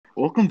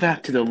Welcome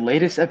back to the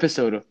latest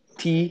episode of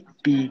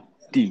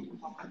TBD,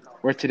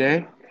 where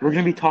today we're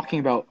going to be talking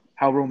about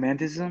how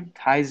Romanticism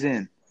ties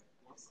in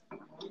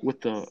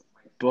with the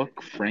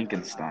book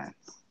Frankenstein.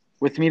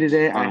 With me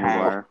today, I Tom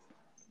have. McGuire.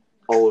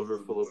 Oliver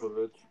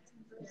Filipovich.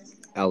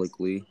 Alec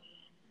Lee.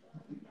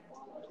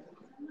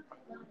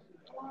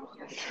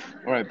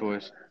 All right,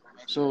 boys.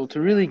 So,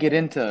 to really get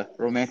into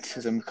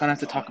Romanticism, we kind of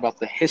have to talk about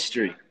the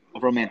history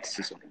of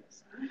Romanticism.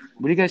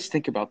 What do you guys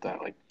think about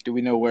that? Like, do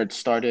we know where it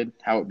started,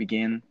 how it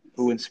began,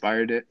 who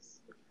inspired it?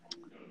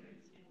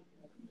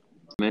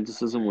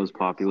 Romanticism was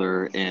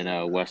popular in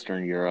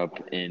Western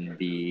Europe in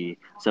the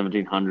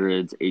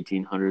 1700s,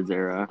 1800s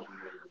era.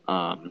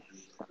 Um,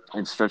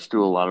 it stretched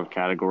through a lot of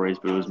categories,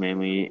 but it was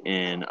mainly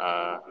in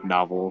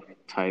novel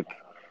type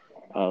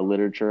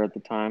literature at the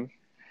time.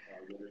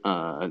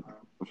 Uh,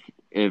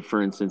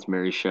 for instance,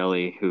 Mary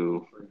Shelley,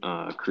 who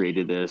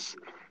created this,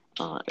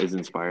 is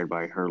inspired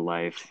by her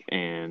life,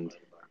 and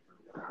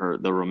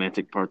the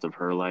romantic parts of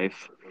her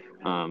life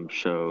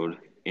showed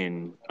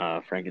in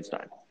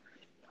Frankenstein.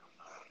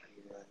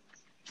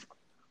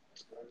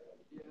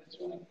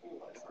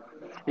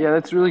 Yeah,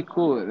 that's really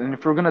cool. And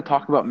if we're going to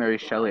talk about Mary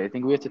Shelley, I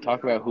think we have to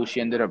talk about who she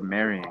ended up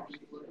marrying.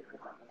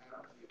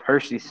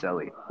 Percy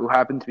Shelley, who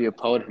happened to be a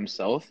poet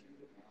himself.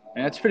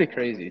 And that's pretty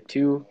crazy.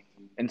 Two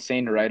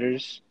insane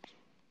writers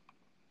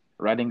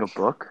writing a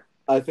book.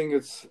 I think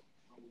it's.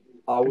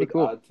 I Pretty would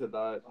cool. add to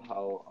that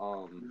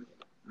how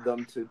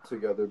them two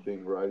together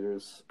being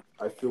writers.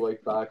 I feel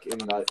like back in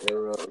that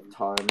era of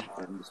time,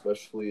 and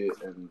especially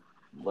in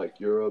like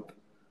Europe,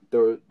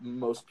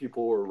 most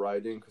people were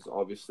writing because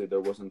obviously there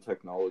wasn't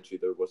technology,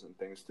 there wasn't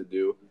things to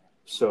do.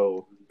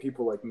 So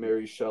people like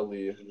Mary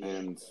Shelley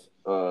and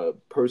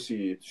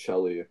Percy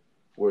Shelley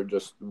were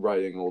just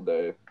writing all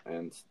day,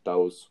 and that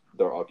was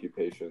their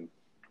occupation.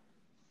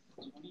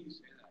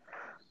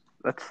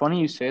 That's funny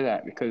you say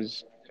that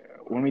because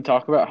when we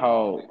talk about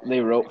how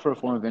they wrote for a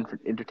form of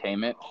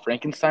entertainment,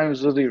 Frankenstein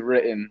was literally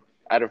written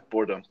out of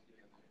boredom.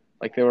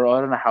 Like they were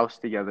all in a house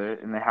together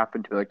and they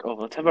happened to be like, oh,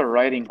 let's have a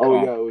writing Oh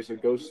yeah, comp. it was a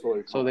ghost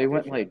story So they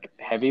went competition. like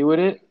heavy with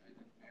it.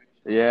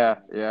 Yeah,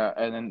 yeah.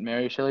 And then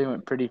Mary Shelley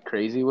went pretty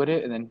crazy with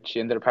it and then she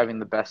ended up having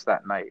the best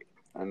that night.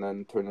 And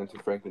then turned into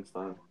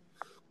Frankenstein.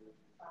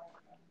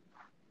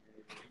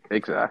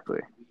 Exactly.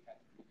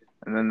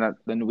 And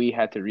then we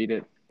had to read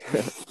it.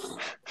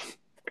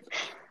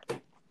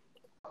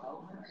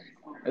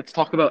 Let's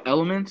talk about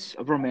elements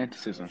of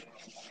Romanticism.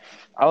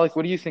 Alec,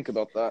 what do you think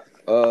about that?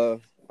 Uh,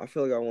 I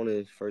feel like I want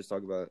to first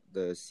talk about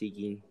the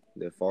seeking,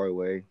 the far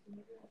away.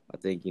 I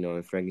think,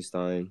 in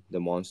Frankenstein, the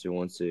monster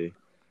wants to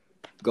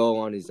go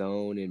on his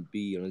own and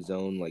be on his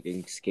own, like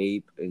and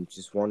escape and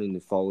just wanting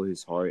to follow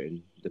his heart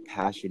and the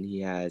passion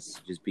he has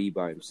to just be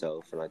by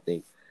himself. And I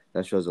think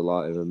that shows a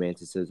lot in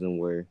romanticism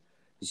where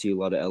you see a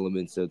lot of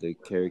elements of the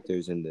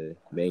characters and the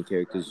main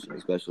characters,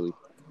 especially,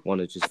 want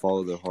to just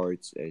follow their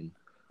hearts and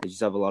they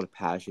just have a lot of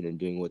passion in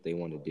doing what they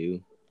want to do.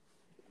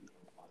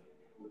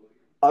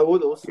 I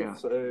would also Yeah.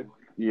 say, No,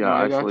 Yeah,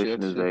 I got you.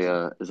 isolation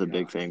is a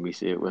big thing. We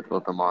see it with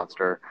both the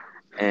monster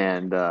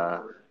and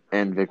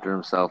Victor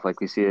himself. Like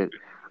we see it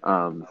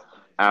um,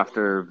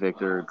 after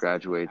Victor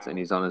graduates and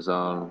he's on his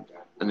own,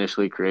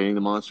 initially creating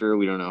the monster.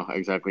 We don't know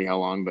exactly how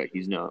long, but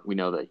we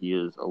know that he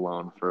is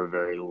alone for a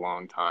very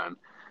long time.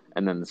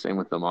 And then the same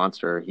with the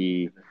monster.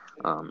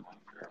 Um,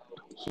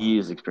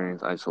 he's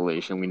experienced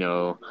isolation. We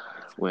know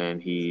when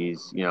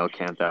he's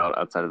camped out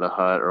outside of the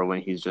hut or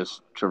when he's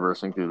just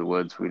traversing through the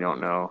woods. We don't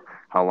know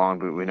how long,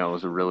 but we know it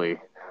was a really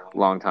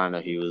long time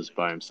that he was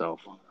by himself.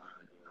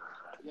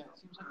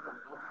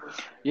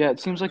 Yeah, it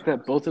seems like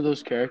that both of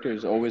those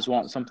characters always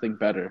want something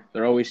better.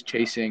 They're always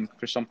chasing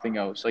for something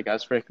else. Like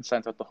as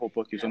Frankenstein throughout the whole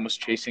book, he was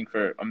almost chasing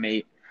for a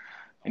mate.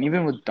 And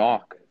even with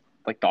Doc,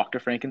 like Dr.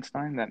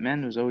 Frankenstein, that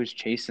man was always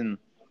chasing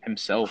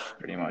himself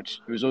pretty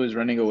much. He was always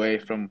running away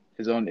from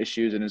his own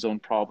issues and his own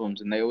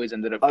problems, and they always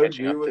ended up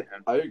catching up to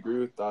him. I agree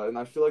with that, and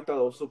I feel like that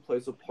also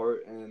plays a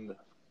part in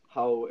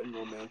how in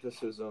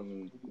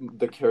romanticism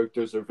the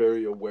characters are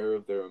very aware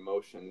of their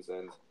emotions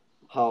and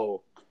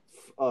how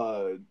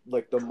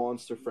like the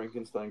monster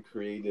Frankenstein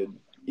created,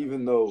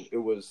 even though it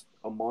was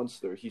a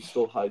monster, he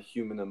still had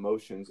human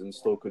emotions and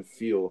still could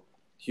feel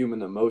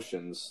human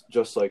emotions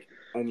just like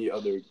any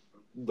other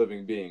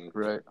living being.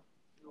 Right.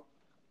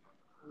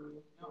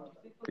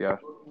 Yeah.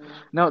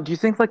 Now, do you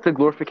think like the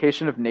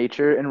glorification of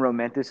nature and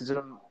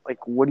romanticism,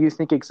 like what do you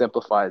think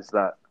exemplifies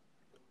that?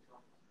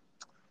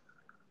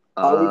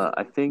 I would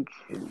I think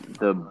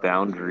the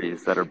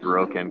boundaries that are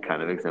broken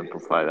kind of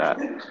exemplify that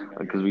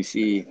because we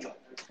see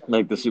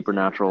like the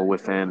supernatural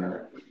within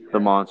the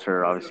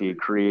monster, obviously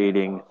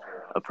creating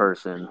a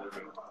person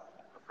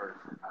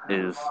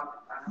is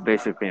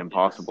basically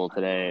impossible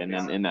today. And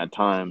then in that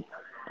time,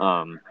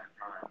 um,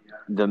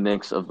 the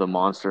mix of the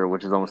monster,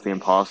 which is almost the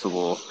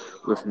impossible,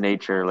 with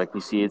nature, like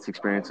we see its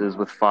experiences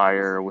with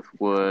fire, with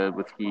wood,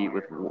 with heat,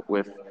 with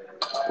with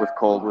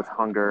cold, with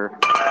hunger.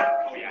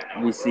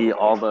 We see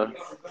all the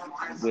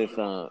with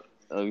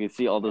you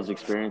see all those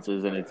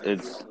experiences, and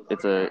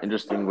it's a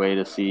interesting way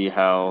to see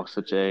how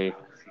such a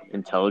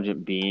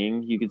intelligent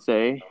being, you could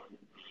say,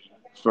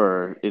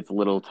 for its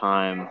little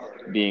time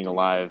being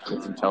alive,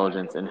 its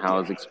intelligence, and how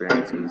his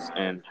experiences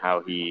and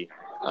how he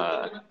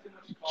uh,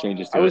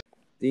 changes I to was it.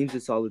 Themes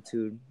of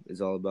Solitude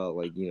is all about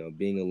like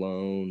being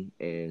alone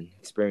and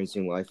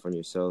experiencing life on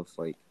yourself.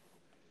 Like,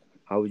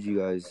 how would you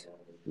guys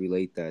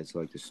relate that to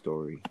like the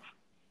story?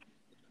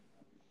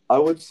 I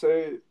would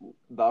say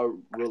that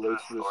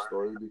relates to the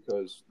story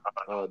because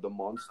the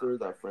monster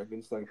that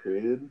Frankenstein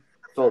created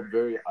felt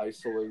very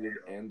isolated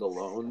and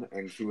alone,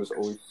 and he was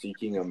always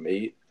seeking a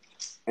mate.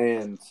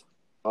 And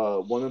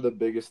one of the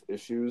biggest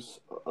issues,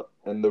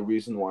 and the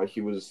reason why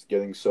he was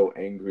getting so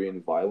angry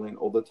and violent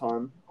all the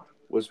time,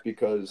 was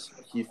because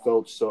he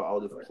felt so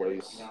out of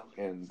place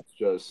and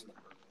just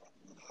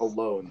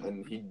alone,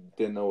 and he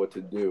didn't know what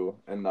to do,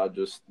 and that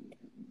just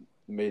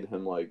made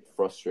him like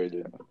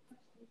frustrated.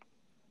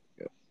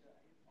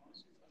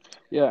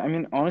 Yeah, I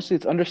mean, honestly,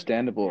 it's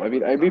understandable. I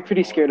mean, I'd be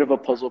pretty scared of a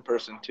puzzle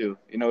person too.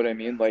 You know what I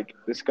mean? Like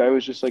this guy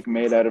was just like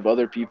made out of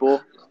other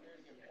people.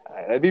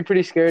 I'd be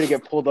pretty scared to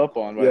get pulled up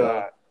on by Yeah,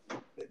 that.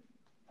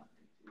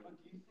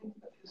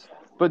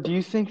 But do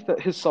you think that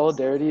his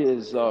solidarity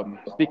is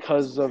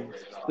because of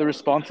the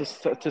response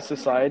to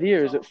society,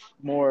 or is it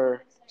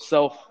more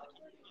self,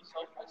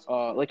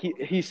 like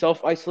he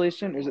self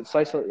isolation, or is it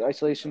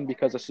isolation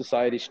because of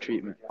society's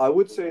treatment? I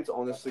would say it's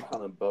honestly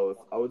kind of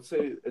both. I would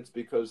say it's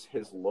because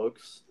his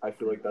looks, I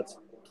feel like that's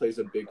plays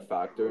a big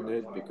factor in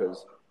it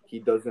because he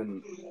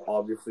doesn't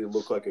obviously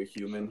look like a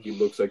human. He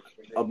looks like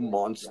a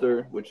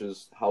monster, which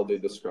is how they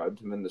described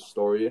him in the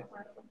story.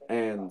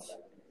 And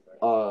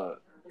uh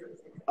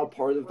a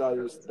part of that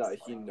is that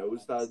he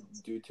knows that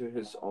due to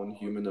his own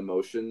human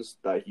emotions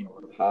that he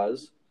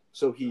has.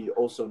 So he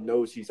also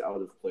knows he's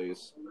out of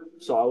place.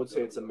 So I would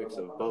say it's a mix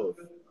of both.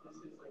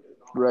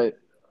 Right.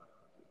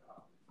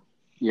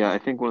 Yeah, I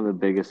think one of the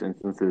biggest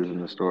instances in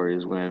the story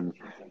is when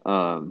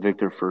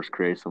Victor first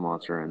creates the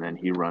monster and then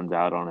he runs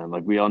out on him.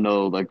 Like we all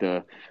know, like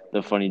the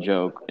funny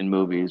joke in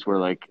movies where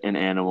like an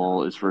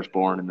animal is first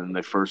born and then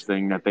the first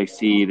thing that they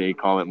see they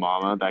call it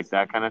mama, like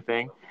that kind of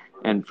thing.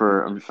 And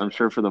for I'm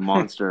sure for the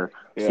monster,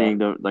 Yeah. seeing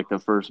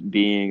the first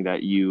being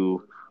that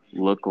you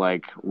look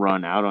like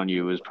run out on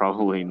you is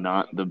probably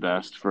not the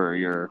best for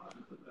your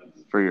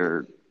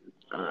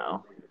I don't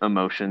know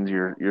emotions,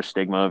 your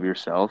stigma of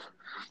yourself.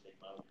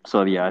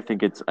 So yeah, I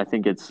think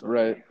it's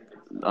Right.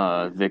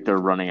 Victor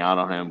running out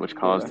on him, which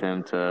caused Yeah.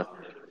 him to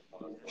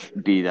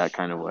be that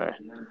kind of way.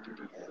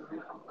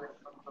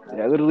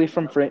 Yeah. Literally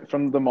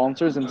from the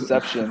monster's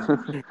inception,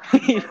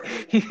 he,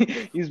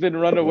 he's been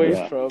run away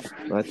Yeah, from.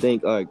 I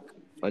think like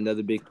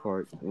another big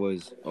part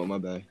was. Oh my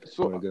bad. You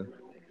So want to go?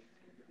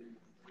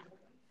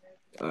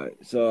 All right.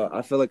 So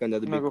I feel like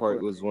another no, big go for part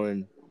it. was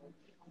when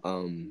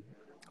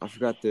I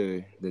forgot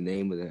the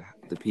name of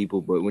the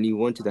people, but when he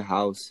went to the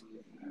house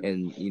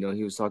and he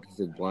was talking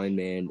to the blind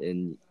man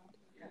and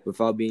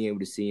without being able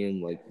to see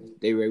him, like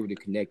they were able to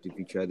connect with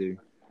each other.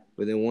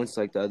 But then once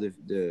like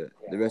the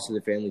rest of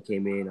the family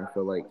came in, I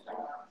felt like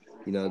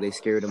they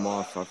scared him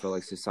off. I felt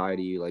like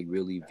society like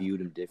really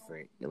viewed him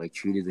different and like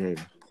treated him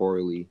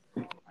poorly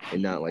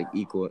and not like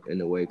equal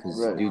in a way because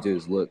Right. due to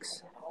his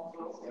looks.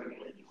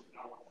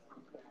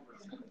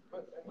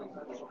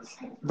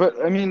 But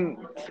I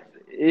mean,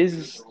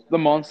 is the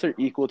monster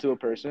equal to a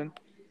person?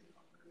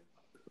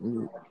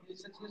 Mm,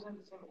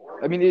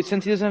 I mean,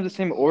 since he doesn't have the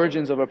same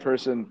origins of a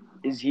person,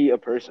 is he a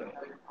person?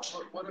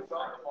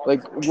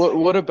 Like,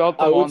 what about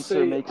the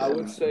monster makes I would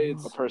him say a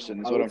it's person?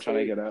 Is I what would I'm trying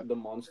to say get at. the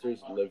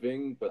monster's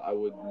living, but I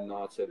would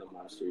not say the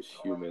monster's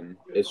human.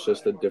 It's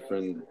just a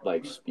different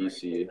like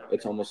species.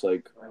 It's almost I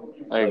like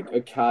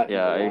a cat and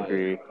yeah, a I lion.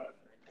 agree.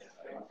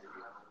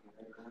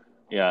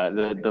 Yeah,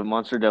 the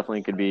monster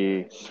definitely could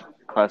be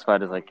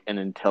classified as like an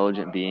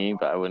intelligent being,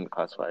 but I wouldn't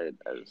classify it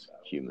as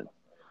human.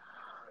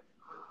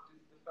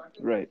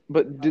 Right.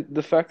 But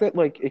the fact that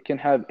like it can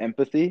have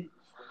empathy,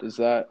 does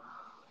that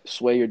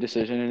sway your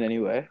decision in any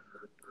way?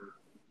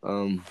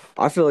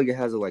 I feel like it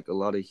has like a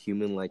lot of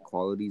human like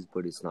qualities,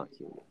 but it's not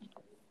human.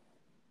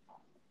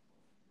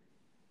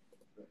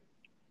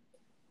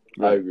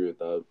 I Right. agree with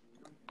that.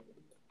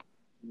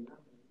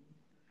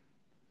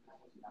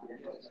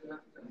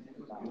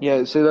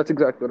 Yeah. So that's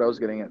exactly what I was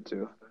getting at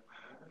too.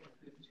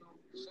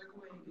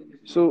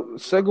 So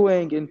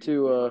segueing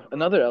into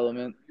another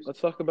element, let's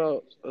talk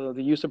about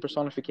the use of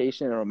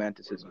personification and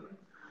romanticism.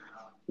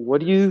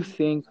 What do you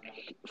think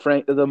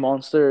Frank the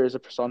monster is a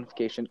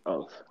personification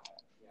of?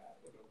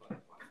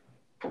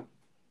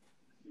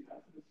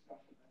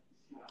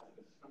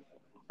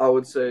 I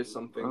would say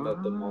something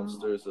that the Um,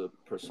 monster is a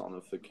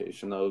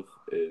personification of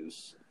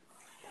is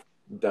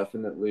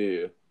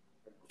definitely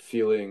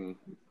feeling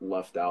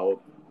left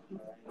out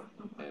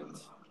and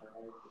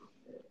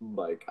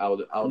like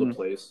out of Mm.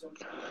 place.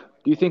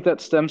 Do you think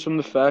that stems from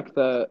the fact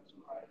that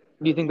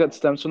Do you think that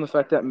stems from the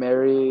fact that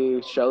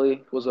Mary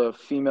Shelley was a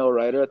female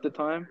writer at the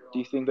time? Do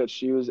you think that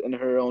she was in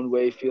her own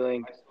way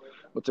feeling,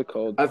 what's it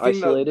called, I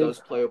think that isolated? does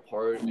play a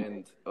part,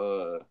 and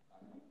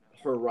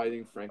her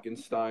writing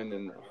Frankenstein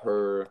and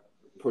her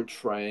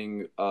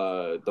portraying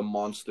the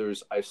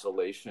monster's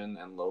isolation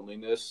and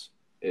loneliness,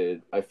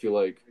 I feel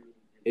like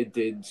it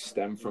did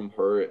stem from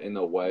her in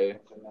a way,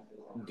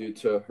 due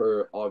to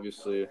her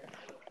obviously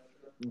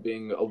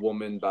being a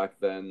woman back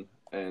then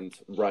and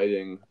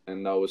writing,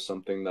 and that was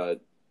something that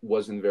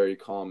wasn't very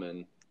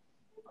common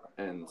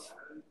and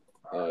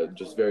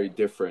just very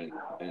different.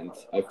 And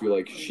I feel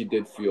like she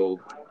did feel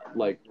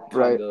like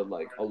Right. kind of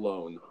like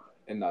alone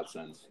in that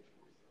sense.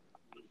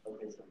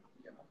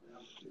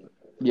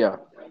 Yeah.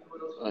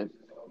 I,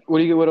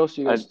 What else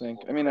do you I, guys think?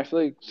 I mean, I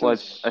feel like well,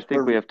 since I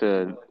think we have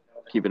to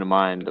keep in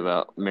mind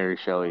about Mary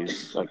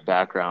Shelley's like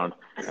background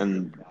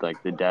and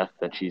like the death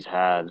that she's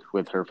had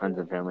with her friends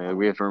and family. Like,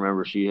 we have to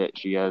remember she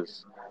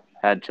has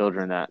had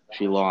children that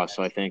she lost.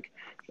 So I think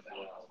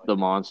the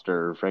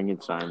monster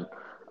Frankenstein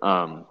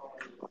um,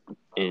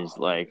 is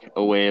like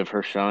a way of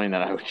her showing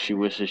that she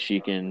wishes she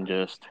can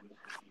just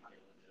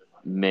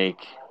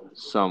make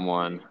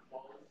someone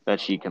that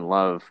she can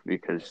love,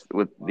 because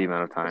with the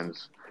amount of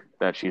times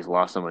that she's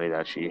lost somebody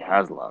that she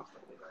has loved.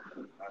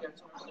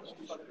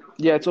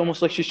 yeah, it's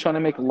almost like she's trying to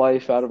make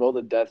life out of all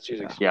the deaths she's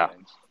Yeah.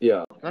 experienced.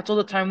 Yeah. That's all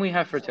the time we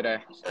have for today.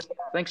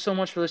 Thanks so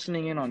much for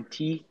listening in on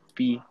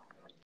TBD.